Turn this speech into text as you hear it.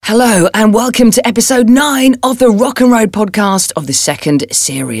Hello and welcome to episode 9 of the Rock and Road podcast of the second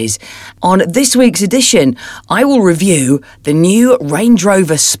series. On this week's edition, I will review the new Range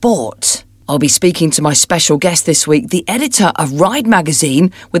Rover Sport. I'll be speaking to my special guest this week, the editor of Ride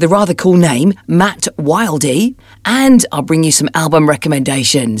magazine with a rather cool name, Matt Wildey, and I'll bring you some album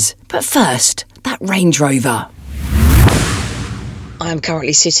recommendations. But first, that Range Rover. I am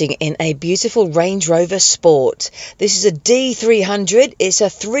currently sitting in a beautiful Range Rover Sport. This is a D300. It's a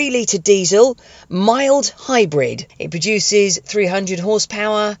 3-litre diesel, mild hybrid. It produces 300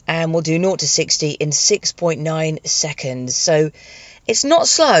 horsepower and will do 0 to 60 in 6.9 seconds. So it's not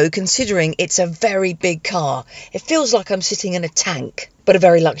slow considering it's a very big car. It feels like I'm sitting in a tank, but a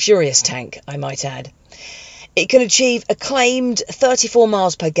very luxurious tank, I might add. It can achieve a claimed 34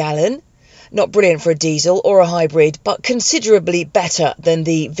 miles per gallon. Not brilliant for a diesel or a hybrid, but considerably better than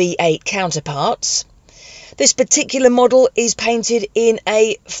the V8 counterparts. This particular model is painted in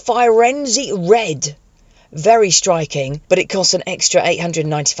a Firenze red. Very striking, but it costs an extra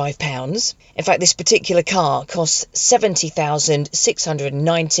 £895. In fact, this particular car costs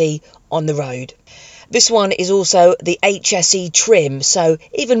 $70,690 on the road. This one is also the HSE trim, so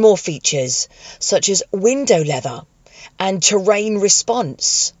even more features, such as window leather and terrain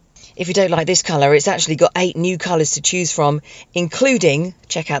response. If you don't like this colour, it's actually got 8 new colours to choose from, including,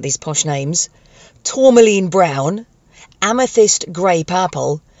 check out these posh names, tourmaline brown, amethyst grey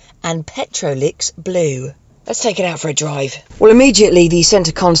purple, and petrolix blue. Let's take it out for a drive. Well, immediately the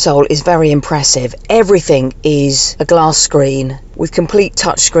centre console is very impressive. Everything is a glass screen with complete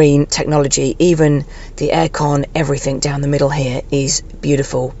touchscreen technology. Even the aircon, everything down the middle here is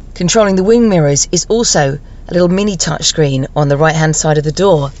beautiful. Controlling the wing mirrors is also a little mini touchscreen on the right hand side of the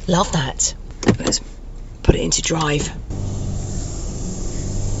door. Love that. Let's put it into drive.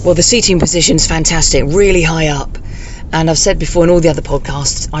 Well, the seating position's fantastic, really high up. And I've said before in all the other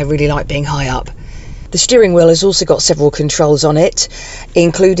podcasts, I really like being high up. The steering wheel has also got several controls on it,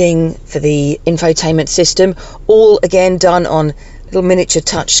 including for the infotainment system, all again done on little miniature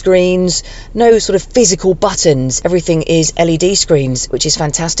touch screens, no sort of physical buttons. Everything is LED screens, which is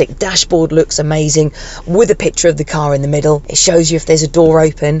fantastic. Dashboard looks amazing with a picture of the car in the middle. It shows you if there's a door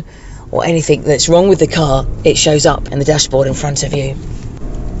open or anything that's wrong with the car. It shows up in the dashboard in front of you.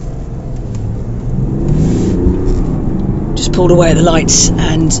 Just pulled away at the lights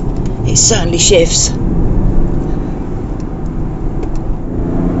and it certainly shifts.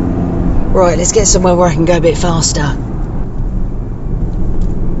 Right, let's get somewhere where I can go a bit faster.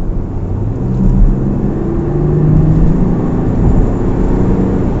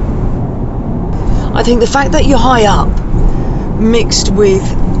 I think the fact that you're high up, mixed with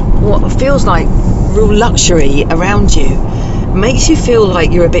what feels like real luxury around you, makes you feel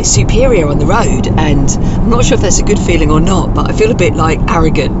like you're a bit superior on the road. And I'm not sure if that's a good feeling or not, but I feel a bit like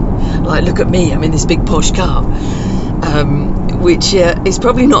arrogant. Like, look at me, I'm in this big posh car, which is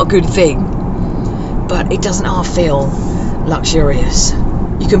probably not a good thing, but it doesn't half feel luxurious.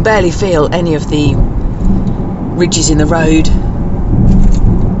 You can barely feel any of the ridges in the road,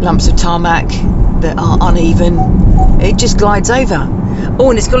 lumps of tarmac that are uneven. It just glides over. Oh,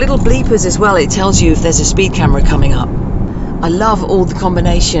 and it's got little bleepers as well. It tells you if there's a speed camera coming up. I love all the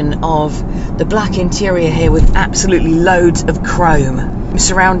combination of the black interior here with absolutely loads of chrome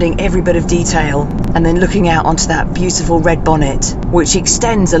surrounding every bit of detail, and then looking out onto that beautiful red bonnet, which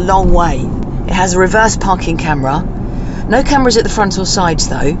extends a long way. It has a reverse parking camera. No cameras at the front or sides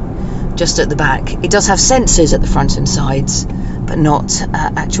though, just at the back. It does have sensors at the front and sides, but not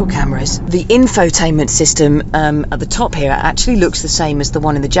actual cameras. The infotainment system at the top here actually looks the same as the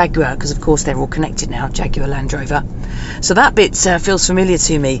one in the Jaguar, because of course they're all connected now, Jaguar Land Rover. So that bit feels familiar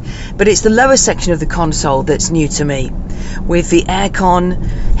to me, but it's the lower section of the console that's new to me, with the aircon,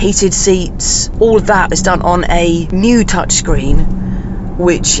 heated seats. All of that is done on a new touchscreen,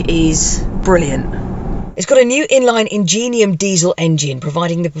 which is brilliant. It's got a new inline Ingenium diesel engine,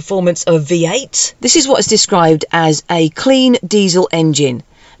 providing the performance of a V8. This is what is described as a clean diesel engine.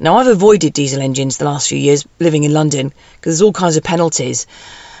 Now, I've avoided diesel engines the last few years living in London because there's all kinds of penalties.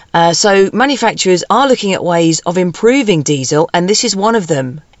 So manufacturers are looking at ways of improving diesel, and this is one of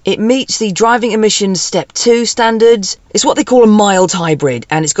them. It meets the driving emissions step 2 standards. It's what they call a mild hybrid,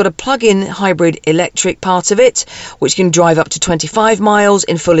 and it's got a plug-in hybrid electric part of it, which can drive up to 25 miles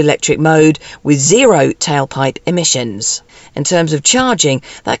in full electric mode with 0 tailpipe emissions. In terms of charging,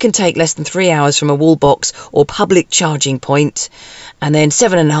 that can take less than 3 hours from a wall box or public charging point, and then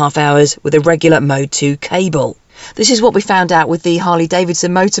 7.5 hours with a regular Mode 2 cable. This is what we found out with the Harley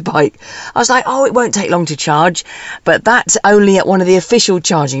Davidson motorbike. I was like, oh, it won't take long to charge, but that's only at one of the official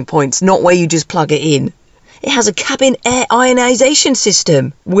charging points, not where you just plug it in. It has a cabin air ionisation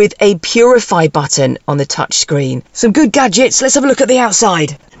system with a purify button on the touch screen. Some good gadgets. Let's have a look at the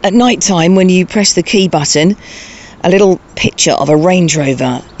outside. At night time, when you press the key button, a little picture of a Range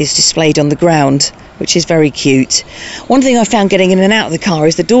Rover is displayed on the ground, which is very cute. One thing I found getting in and out of the car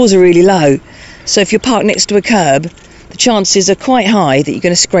is the doors are really low. So if you're parked next to a curb, the chances are quite high that you're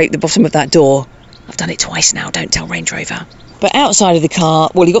going to scrape the bottom of that door. I've done it twice now, don't tell Range Rover. But outside of the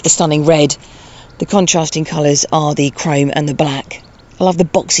car, well, you've got the stunning red. The contrasting colours are the chrome and the black. I love the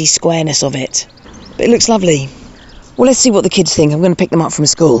boxy squareness of it. But it looks lovely. Well, let's see what the kids think. I'm going to pick them up from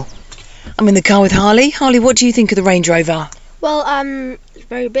school. I'm in the car with Harley. Harley, what do you think of the Range Rover? Well, it's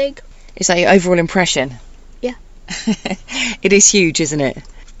very big. Is that your overall impression? Yeah. It is huge, isn't it?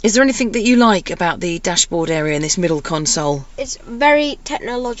 Is there anything that you like about the dashboard area in this middle console? It's very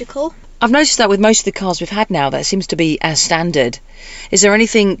technological. I've noticed that with most of the cars we've had now, that seems to be as standard. Is there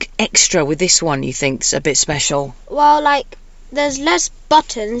anything extra with this one you think's a bit special? Well, like, there's less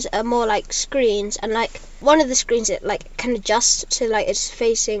buttons and more, like, screens. And, like, one of the screens, it, like, can adjust to, like, it's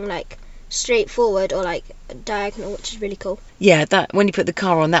facing, like, straight forward or, like, diagonal, which is really cool. Yeah, that when you put the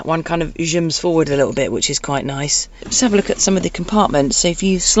car on, that one kind of zooms forward a little bit, which is quite nice. Let's have a look at some of the compartments. So if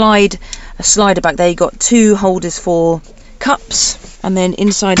you slide a slider back there, you've got 2 holders for cups. And then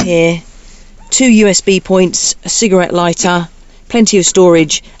inside here, 2 USB points, a cigarette lighter, plenty of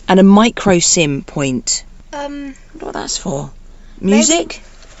storage, and a micro SIM point. I wonder what that's for. Music? Maybe,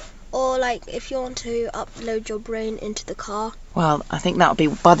 or like if you want to upload your brain into the car. Well, I think that'll be,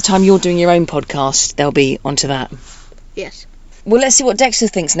 by the time you're doing your own podcast, they'll be onto that. Yes. Well, let's see what Dexter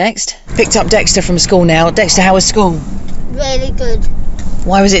thinks next. Picked up Dexter from school now. Dexter, how was school? Really good.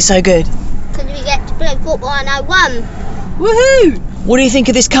 Why was it so good? Because we get to play football and I won. Woohoo! What do you think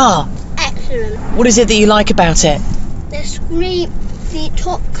of this car? Excellent. What is it that you like about it? The screen, the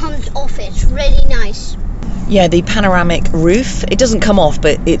top comes off. It's really nice. Yeah, the panoramic roof. It doesn't come off,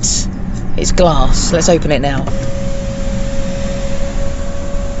 but it's glass. Let's open it now.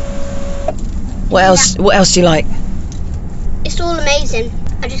 What else? What else do you like? It's all amazing.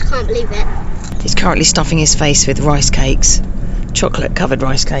 I just can't believe it. He's currently stuffing his face with rice cakes, chocolate-covered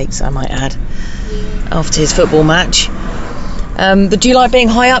rice cakes, I might add, after his football match. But do you like being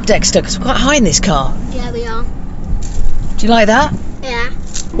high up, Dexter? Because we're quite high in this car. Yeah, we are. Do you like that? Yeah.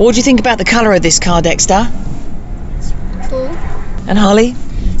 What do you think about the colour of this car, Dexter? Cool. And Harley?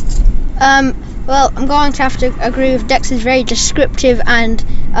 Well, I'm going to have to agree with Dexter's very descriptive and,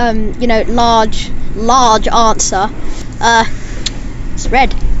 large answer. It's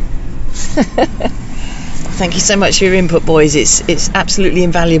red. Thank you so much for your input, boys. It's absolutely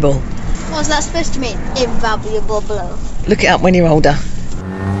invaluable. What's that supposed to mean? Invaluable blow. Look it up when you're older.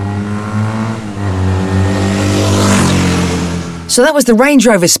 So that was the Range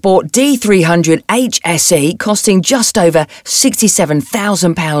Rover Sport D300 HSE, costing just over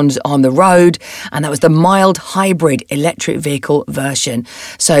 £67,000 on the road, and that was the mild hybrid electric vehicle version.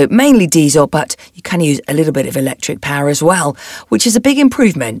 So mainly diesel, but you can use a little bit of electric power as well, which is a big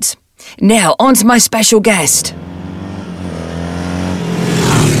improvement. Now, on to my special guest.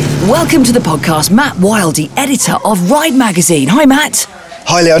 Welcome to the podcast, Matt Wildey, editor of Ride Magazine. Hi, Matt.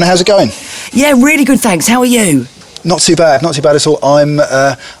 Hi, Leona. How's it going? Yeah, really good, thanks. How are you? Not too bad at all. I'm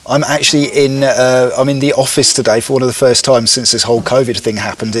actually I'm in the office today for one of the first times since this whole COVID thing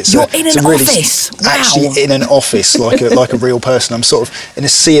happened. You're in an office? Wow. Actually in an office, like a real person. I'm sort of in a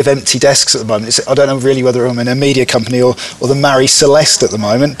sea of empty desks at the moment. I don't know really whether I'm in a media company or the Marie Celeste at the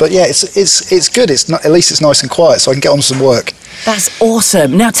moment. But yeah, it's good. It's not, at least it's nice and quiet, so I can get on with some work. That's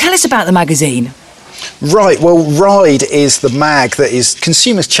awesome. Now tell us about the magazine. Right, well, Ride is the mag that is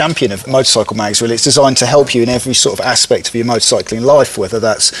consumer's champion of motorcycle mags, really. It's designed to help you in every sort of aspect of your motorcycling life, whether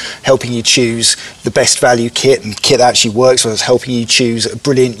that's helping you choose the best value kit and kit that actually works, whether it's helping you choose a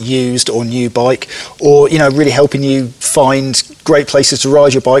brilliant used or new bike, or, really helping you find great places to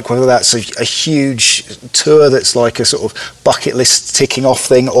ride your bike, whether that's a huge tour that's like a sort of bucket list ticking off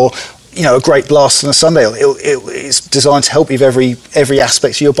thing, or a great blast on a Sunday. It's designed to help you with every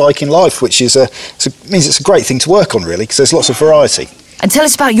aspect of your biking life, which means it's a great thing to work on, really, because there's lots of variety. And tell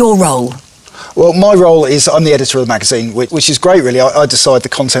us about your role. Well, my role is I'm the editor of the magazine, which is great, really. I decide the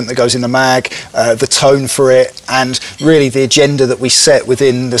content that goes in the mag, the tone for it, and really the agenda that we set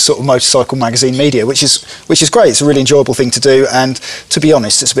within the sort of motorcycle magazine media, which is great. It's a really enjoyable thing to do, and to be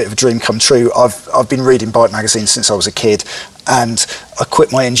honest, it's a bit of a dream come true. I've been reading bike magazines since I was a kid, and I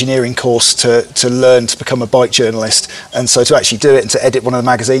quit my engineering course to learn to become a bike journalist, and so to actually do it and to edit one of the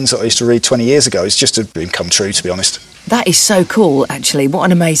magazines that I used to read 20 years ago is just a dream come true, to be honest. That is so cool, actually. What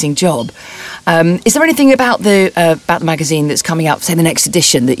an amazing job. Is there anything about the magazine that's coming up, say the next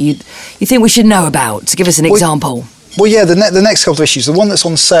edition, that you think we should know about? To give us an example. Well, yeah, the next couple of issues, the one that's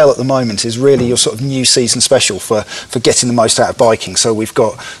on sale at the moment is really your sort of new season special for getting the most out of biking. So we've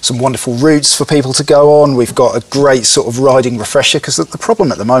got some wonderful routes for people to go on. We've got a great sort of riding refresher, because the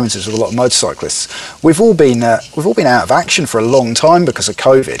problem at the moment is with a lot of motorcyclists, we've all been out of action for a long time because of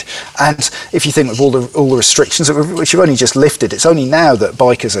COVID. And if you think of all the restrictions which have only just lifted, it's only now that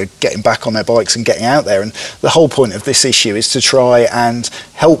bikers are getting back on their bikes and getting out there. And the whole point of this issue is to try and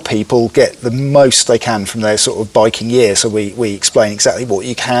help people get the most they can from their sort of biking year. So we explain exactly what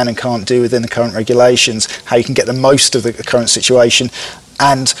you can and can't do within the current regulations, how you can get the most of the current situation,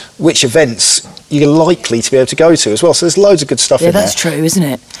 and which events you're likely to be able to go to as well. So there's loads of good stuff in there. Yeah, that's true, isn't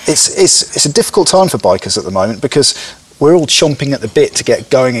it? It's a difficult time for bikers at the moment because we're all chomping at the bit to get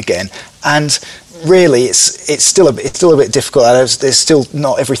going again, and really it's still a bit difficult. There's still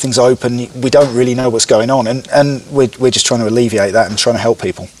not everything's open. We don't really know what's going on, and we're just trying to alleviate that and trying to help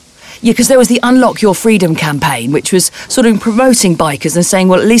people. Yeah, because there was the Unlock Your Freedom campaign, which was sort of promoting bikers and saying,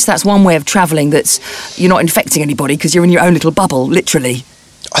 well, at least that's one way of travelling that's you're not infecting anybody because you're in your own little bubble, literally.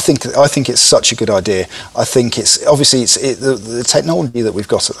 I think it's such a good idea. I think it's obviously the technology that we've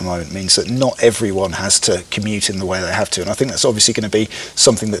got at the moment means that not everyone has to commute in the way they have to, and I think that's obviously going to be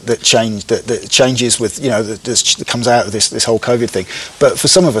something that changes with that comes out of this whole COVID thing. But for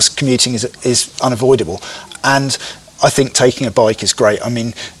some of us, commuting is unavoidable, and I think taking a bike is great. I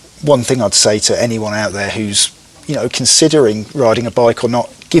mean, one thing I'd say to anyone out there who's considering riding a bike or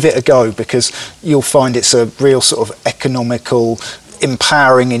not, give it a go, because you'll find it's a real sort of economical,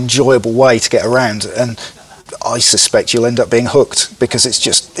 empowering, enjoyable way to get around, and I suspect you'll end up being hooked, because it's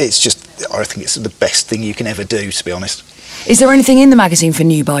just I think it's the best thing you can ever do, to be honest. Is there anything in the magazine for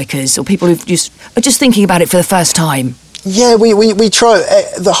new bikers or people who are just thinking about it for the first time? Yeah, we try.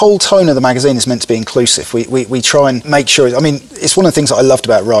 The whole tone of the magazine is meant to be inclusive. We try and make sure. I mean, it's one of the things that I loved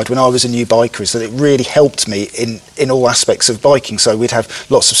about Ride when I was a new biker, is that it really helped me in all aspects of biking. So we'd have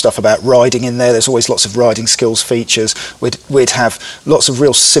lots of stuff about riding in there. There's always lots of riding skills features. We'd have lots of we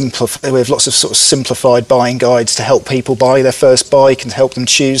have lots of sort of simplified buying guides to help people buy their first bike and help them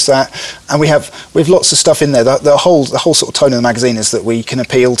choose that. And we have lots of stuff in there. The whole sort of tone of the magazine is that we can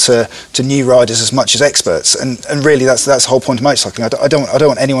appeal to new riders as much as experts, and really that's the whole point of motorcycling. I don't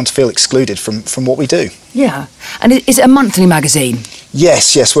want anyone to feel excluded from what we do. Yeah. And is it a monthly magazine?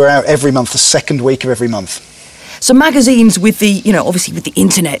 Yes, we're out every month, the second week of every month. So magazines with the, obviously with the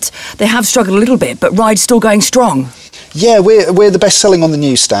internet, they have struggled a little bit, but Ride's still going strong. Yeah, we're the best selling on the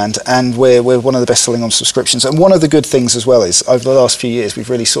newsstand, and we're one of the best selling on subscriptions. And one of the good things as well is over the last few years we've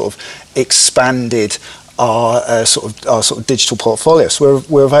really sort of expanded our sort of digital portfolio. So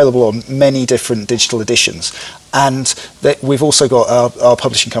we're available on many different digital editions, and we've also got our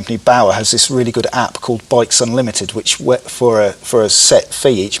publishing company Bauer has this really good app called Bikes Unlimited, which for a set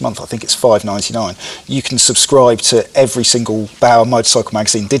fee each month, I think it's $5.99, you can subscribe to every single Bauer motorcycle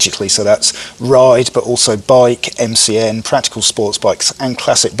magazine digitally. So that's Ride, but also Bike, MCN, Practical Sports Bikes, and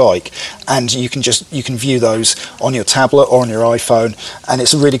Classic Bike, and you can view those on your tablet or on your iPhone, and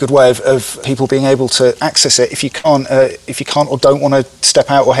it's a really good way of people being able to access it if you can't or don't want to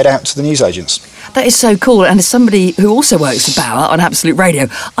step out or head out to the newsagents. That is so cool. And as somebody who also works for Bauer on Absolute Radio,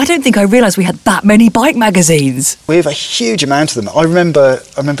 I don't think I realised we had that many bike magazines. We have a huge amount of them. I remember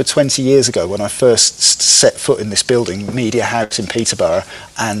 20 years ago when I first set foot in this building, Media House in Peterborough,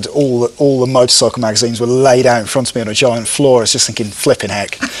 and all the motorcycle magazines were laid out in front of me on a giant floor. I was just thinking, flipping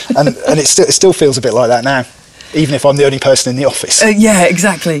heck. And it still feels a bit like that now, even if I'm the only person in the office. Yeah,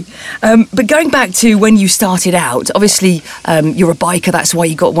 exactly. But going back to when you started out, obviously you're a biker, that's why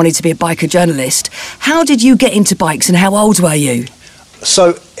you wanted to be a biker journalist. How did you get into bikes and how old were you?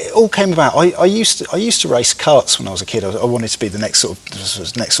 So it all came about. I used to race karts when I was a kid. I wanted to be the next sort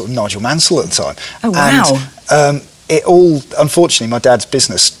of Nigel Mansell at the time. Oh wow! And, unfortunately, my dad's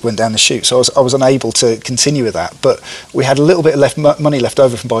business went down the chute, so I was unable to continue with that. But we had a little bit of money left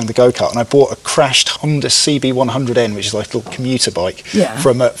over from buying the go-kart, and I bought a crashed Honda CB100N, which is like a little commuter bike,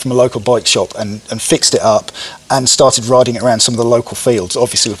 from a local bike shop, and fixed it up and started riding it around some of the local fields,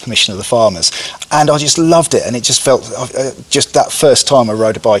 obviously with permission of the farmers. And I just loved it, and it just felt, just that first time I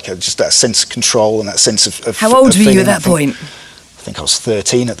rode a bike, just that sense of control and that sense of How old were you at that point? I think I was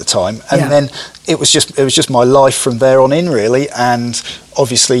 13 at the time, and then it was just my life from there on in, really. And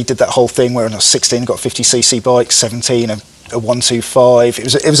obviously did that whole thing where when I was 16 got a 50cc bike, 17 a 125. It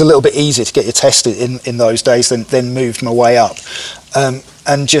was a little bit easier to get your tested in those days, then moved my way up.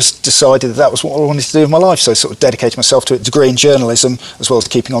 and just decided that was what I wanted to do with my life. So I sort of dedicated myself to a degree in journalism as well as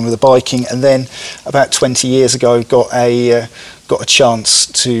keeping on with the biking. And then about 20 years ago, got a chance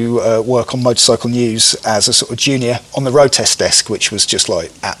to work on Motorcycle News as a sort of junior on the road test desk, which was just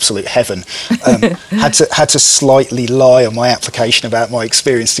like absolute heaven. Had to slightly lie on my application about my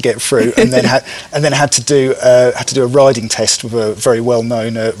experience to get through, and then had to do a riding test with a very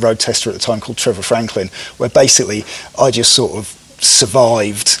well-known road tester at the time called Trevor Franklin, where basically I just sort of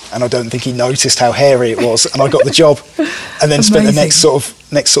survived, and I don't think he noticed how hairy it was, and I got the job, and then spent the next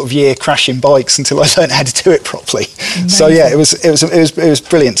sort of year crashing bikes until I learned how to do it properly. Amazing. So yeah, it was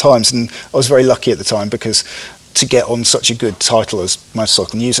brilliant times, and I was very lucky at the time, because to get on such a good title as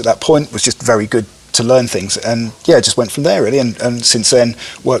Motorcycle News at that point was just very good to learn things, and yeah, just went from there really, and since then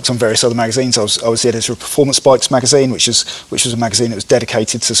worked on various other magazines. I was the editor of Performance Bikes magazine, which was a magazine that was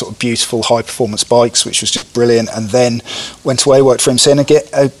dedicated to sort of beautiful high performance bikes, which was just brilliant, and then went away, worked for MCN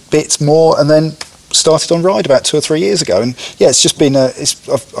a bit more, and then started on Ride about 2 or 3 years ago. And yeah, it's just been I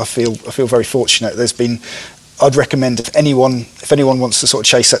feel very fortunate. I'd recommend if anyone wants to sort of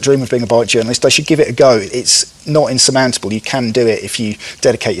chase that dream of being a bike journalist, they should give it a go. It's not insurmountable. You can do it if you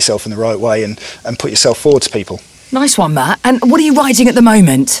dedicate yourself in the right way and put yourself forward to people. Nice one, Matt. And what are you riding at the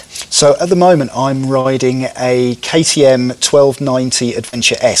moment? So at the moment I'm riding a KTM 1290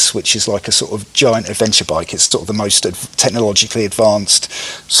 Adventure S, which is like a sort of giant adventure bike. It's sort of the most technologically advanced,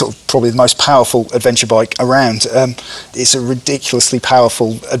 sort of probably the most powerful adventure bike around. It's a ridiculously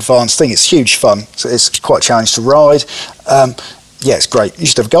powerful, advanced thing. It's huge fun. So it's quite a challenge to ride. Yeah, it's great. You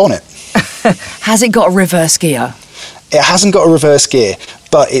should have a go on it. Has it got a reverse gear? It hasn't got a reverse gear,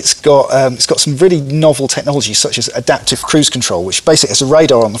 but it's got some really novel technology, such as adaptive cruise control, which basically has a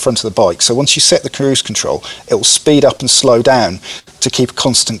radar on the front of the bike. So once you set the cruise control, it will speed up and slow down to keep a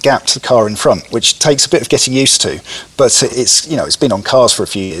constant gap to the car in front, which takes a bit of getting used to. But it's been on cars for a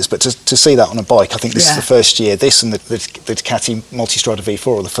few years, but to see that on a bike, I think this is the first year. This and the Ducati Multistrada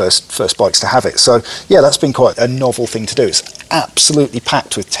V4 are the first bikes to have it. So yeah, that's been quite a novel thing to do. It's absolutely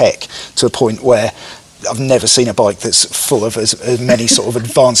packed with tech to a point where I've never seen a bike that's full of as many sort of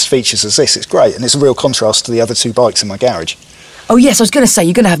advanced features as this. It's great, and it's a real contrast to the other 2 bikes in my garage. Oh yes, I was going to say,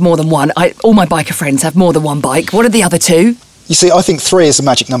 you're going to have more than one. All my biker friends have more than one bike. What are the other 2? You see, I think 3 is the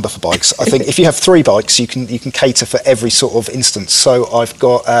magic number for bikes. I think if you have 3 bikes, you can cater for every sort of instance. So I've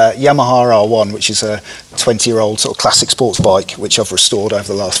got a Yamaha R1, which is a 20-year-old sort of classic sports bike, which I've restored over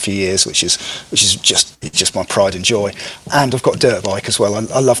the last few years, which is just my pride and joy. And I've got a dirt bike as well.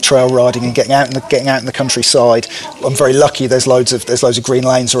 I love trail riding and getting out in the countryside. I'm very lucky. There's loads of green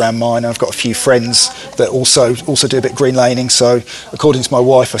lanes around mine. I've got a few friends that also do a bit of green laning. So according to my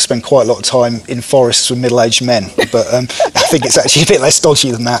wife, I spend quite a lot of time in forests with middle-aged men. But I think it's actually a bit less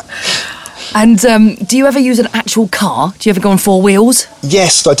dodgy than that. And do you ever use an actual car? Do you ever go on 4 wheels?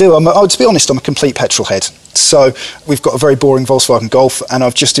 Yes, I do. To be honest, I'm a complete petrol head. So we've got a very boring Volkswagen Golf, and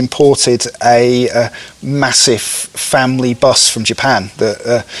I've just imported a massive family bus from Japan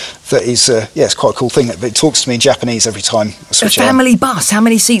that is it's quite a cool thing. It talks to me in Japanese every time I switch it on. A family bus? How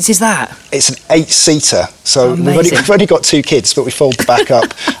many seats is that? It's an 8-seater. So we've only got 2 kids, but we fold the back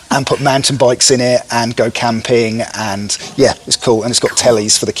up and put mountain bikes in it and go camping, and yeah, it's cool. And it's got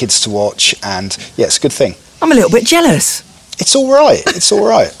tellies for the kids to watch, and yeah, it's a good thing. I'm a little bit jealous. It's all right. It's all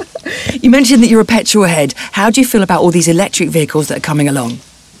right. You mentioned that you're a petrol head. How do you feel about all these electric vehicles that are coming along?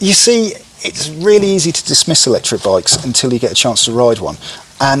 You see, it's really easy to dismiss electric bikes until you get a chance to ride one.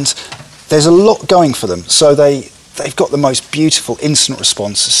 And there's a lot going for them. So they've got the most beautiful instant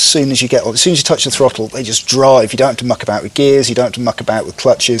response as soon as you touch the throttle. They just drive. You don't have to muck about with gears. You don't have to muck about with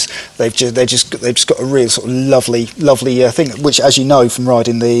clutches. They've just got a real sort of lovely thing, which, as you know from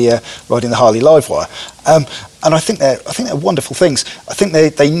riding the Harley Livewire. And I think they're wonderful things. I think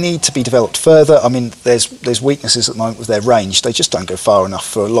they need to be developed further. I mean, there's weaknesses at the moment with their range. They just don't go far enough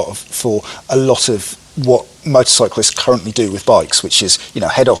for a lot of what motorcyclists currently do with bikes, which is,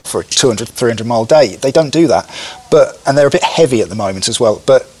 head off for a 200-300 mile day. They don't do that. And they're a bit heavy at the moment as well.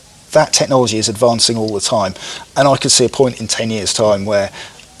 But that technology is advancing all the time. And I could see a point in 10 years' time where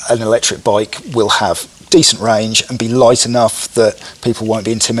an electric bike will have decent range and be light enough that people won't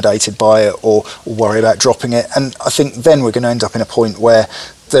be intimidated by it or worry about dropping it. And I think then we're going to end up in a point where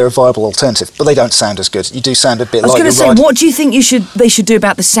they're a viable alternative, but they don't sound as good. You do sound a bit like... I was going to say, what do you think they should do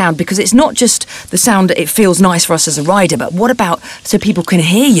about the sound? Because it's not just the sound that it feels nice for us as a rider, but what about so people can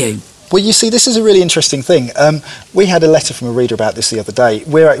hear you? Well, you see, this is a really interesting thing. We had a letter from a reader about this the other day.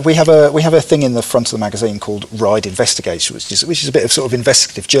 We have a thing in the front of the magazine called Ride Investigates, which is a bit of sort of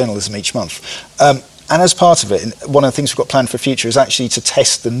investigative journalism each month. And as part of it, one of the things we've got planned for the future is actually to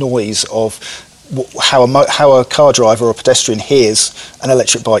test the noise of how a car driver or a pedestrian hears an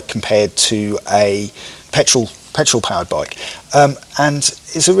electric bike compared to a petrol powered bike, and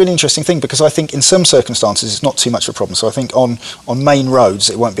it's a really interesting thing, because I think in some circumstances it's not too much of a problem. So I think on main roads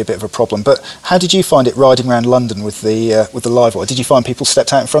it won't be a bit of a problem. But how did you find it riding around London with the Livewire? Did you find people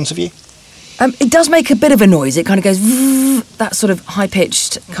stepped out in front of you? It does make a bit of a noise. It kind of goes that sort of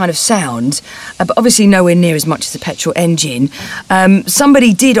high-pitched kind of sound, but obviously nowhere near as much as a petrol engine.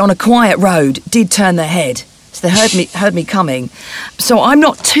 Somebody did, on a quiet road, did turn their head. So they heard me coming. So I'm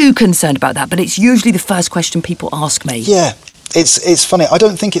not too concerned about that, but it's usually the first question people ask me. Yeah. It's funny. I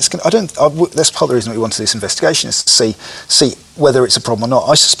don't think it's going. That's part of the reason we wanted this investigation, is to see whether it's a problem or not.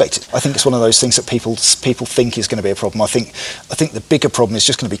 I think it's one of those things that people think is going to be a problem. I think the bigger problem is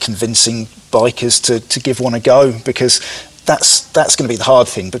just going to be convincing bikers to give one a go, because that's going to be the hard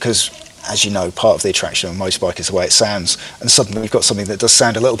thing. Because, as you know, part of the attraction of a motorbike is the way it sounds, and suddenly we've got something that does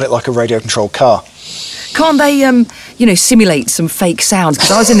sound a little bit like a radio-controlled car. Can't they, simulate some fake sounds?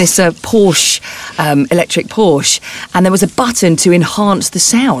 Because I was in this Porsche, electric Porsche, and there was a button to enhance the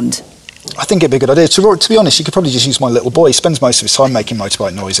sound. I think it'd be a good idea. To be honest, you could probably just use my little boy. He spends most of his time making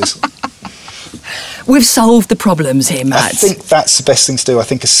motorbike noises. We've solved the problems here, Matt. I think that's the best thing to do. I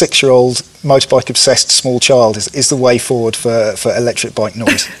think a 6-year-old motorbike-obsessed small child is the way forward for electric bike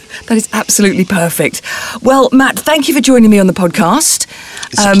noise. That is absolutely perfect. Well, Matt, thank you for joining me on the podcast.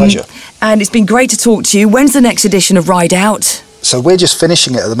 It's a pleasure. And it's been great to talk to you. When's the next edition of Ride Out? So we're just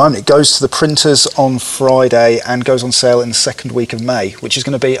finishing it at the moment. It goes to the printers on Friday and goes on sale in the second week of May, which is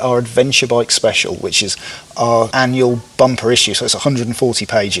going to be our Adventure Bike Special, which is our annual bumper issue. So it's 140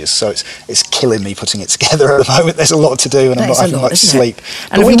 pages. So it's killing me putting it together at the moment. There's a lot to do, and I'm not having much sleep.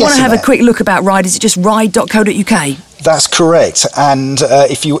 And if you want to have a quick look about Ride, is it just ride.co.uk? That's correct. And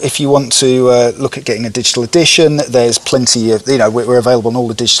if you want to look at getting a digital edition, there's plenty of, we're available on all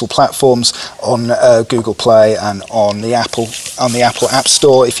the digital platforms, on Google Play and on the Apple App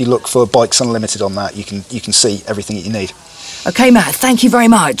Store. If you look for Bikes Unlimited on that, you can see everything that you need. Okay, Matt, thank you very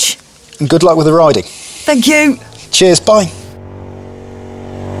much. And good luck with the riding. Thank you. Cheers, bye.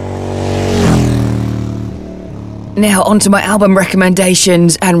 Now, on to my album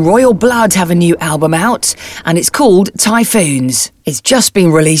recommendations, and Royal Blood have a new album out, and it's called Typhoons. It's just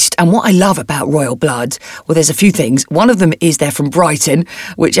been released, and what I love about Royal Blood, well, there's a few things. One of them is they're from Brighton,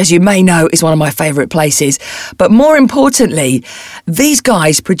 which, as you may know, is one of my favourite places. But more importantly, these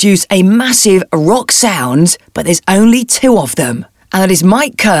guys produce a massive rock sound, but there's only 2 of them. And that is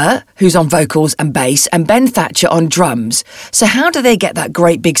Mike Kerr, who's on vocals and bass, and Ben Thatcher on drums. So how do they get that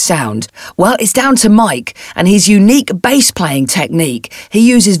great big sound? Well, it's down to Mike and his unique bass playing technique. He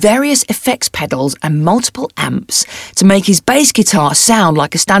uses various effects pedals and multiple amps to make his bass guitar sound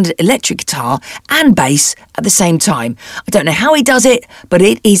like a standard electric guitar and bass at the same time. I don't know how he does it, but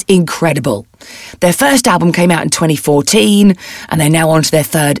it is incredible. Their first album came out in 2014, and they're now on to their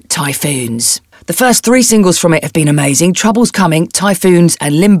third, Typhoons. The first 3 singles from it have been amazing: Trouble's Coming, Typhoons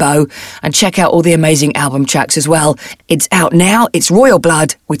and Limbo, and check out all the amazing album tracks as well. It's out now, it's Royal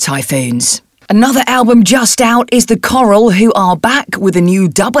Blood with Typhoons. Another album just out is The Coral, who are back with a new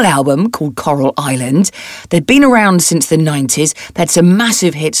double album called Coral Island. They'd been around since the 90s. They had some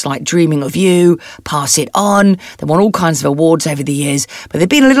massive hits like Dreaming of You, Pass It On. They won all kinds of awards over the years, but they've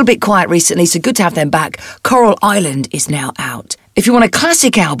been a little bit quiet recently, so good to have them back. Coral Island is now out. If you want a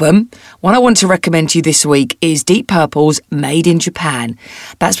classic album, one I want to recommend to you this week is Deep Purple's Made in Japan.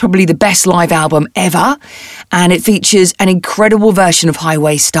 That's probably the best live album ever, and it features an incredible version of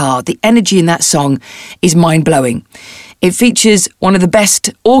Highway Star. The energy in that song is mind-blowing. It features one of the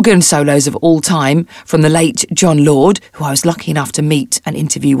best organ solos of all time from the late John Lord, who I was lucky enough to meet and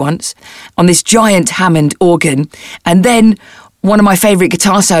interview once, on this giant Hammond organ, and then one of my favourite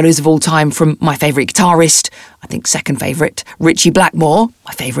guitar solos of all time from my favourite guitarist, I think second favourite, Ritchie Blackmore.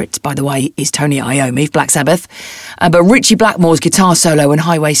 My favourite, by the way, is Tony Iommi, Black Sabbath. But Ritchie Blackmore's guitar solo and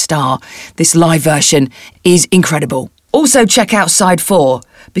Highway Star, this live version, is incredible. Also check out side 4,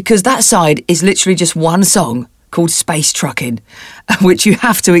 because that side is literally just one song called Space Truckin', which you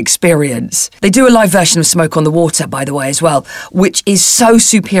have to experience. They do a live version of Smoke on the Water, by the way, as well, which is so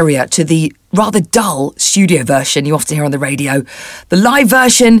superior to the rather dull studio version you often hear on the radio. The live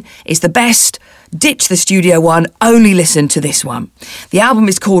version is the best. Ditch the studio one, only listen to this one. The album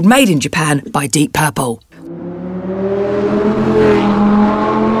is called Made in Japan by Deep Purple.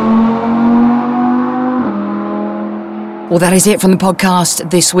 Well, that is it from the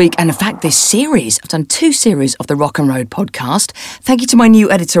podcast this week, and in fact this series. I've done 2 series of the Rock and Road podcast. Thank you to my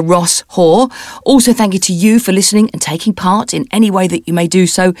new editor Ross Hoare. Also thank you to you for listening and taking part in any way that you may do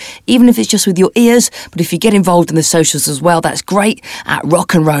so, even if it's just with your ears. But if you get involved in the socials as well, that's great, at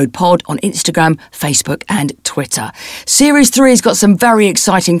Rock and Road Pod on Instagram, Facebook and Twitter. Series 3 has got some very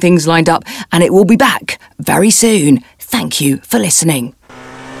exciting things lined up, and it will be back very soon. Thank you for listening.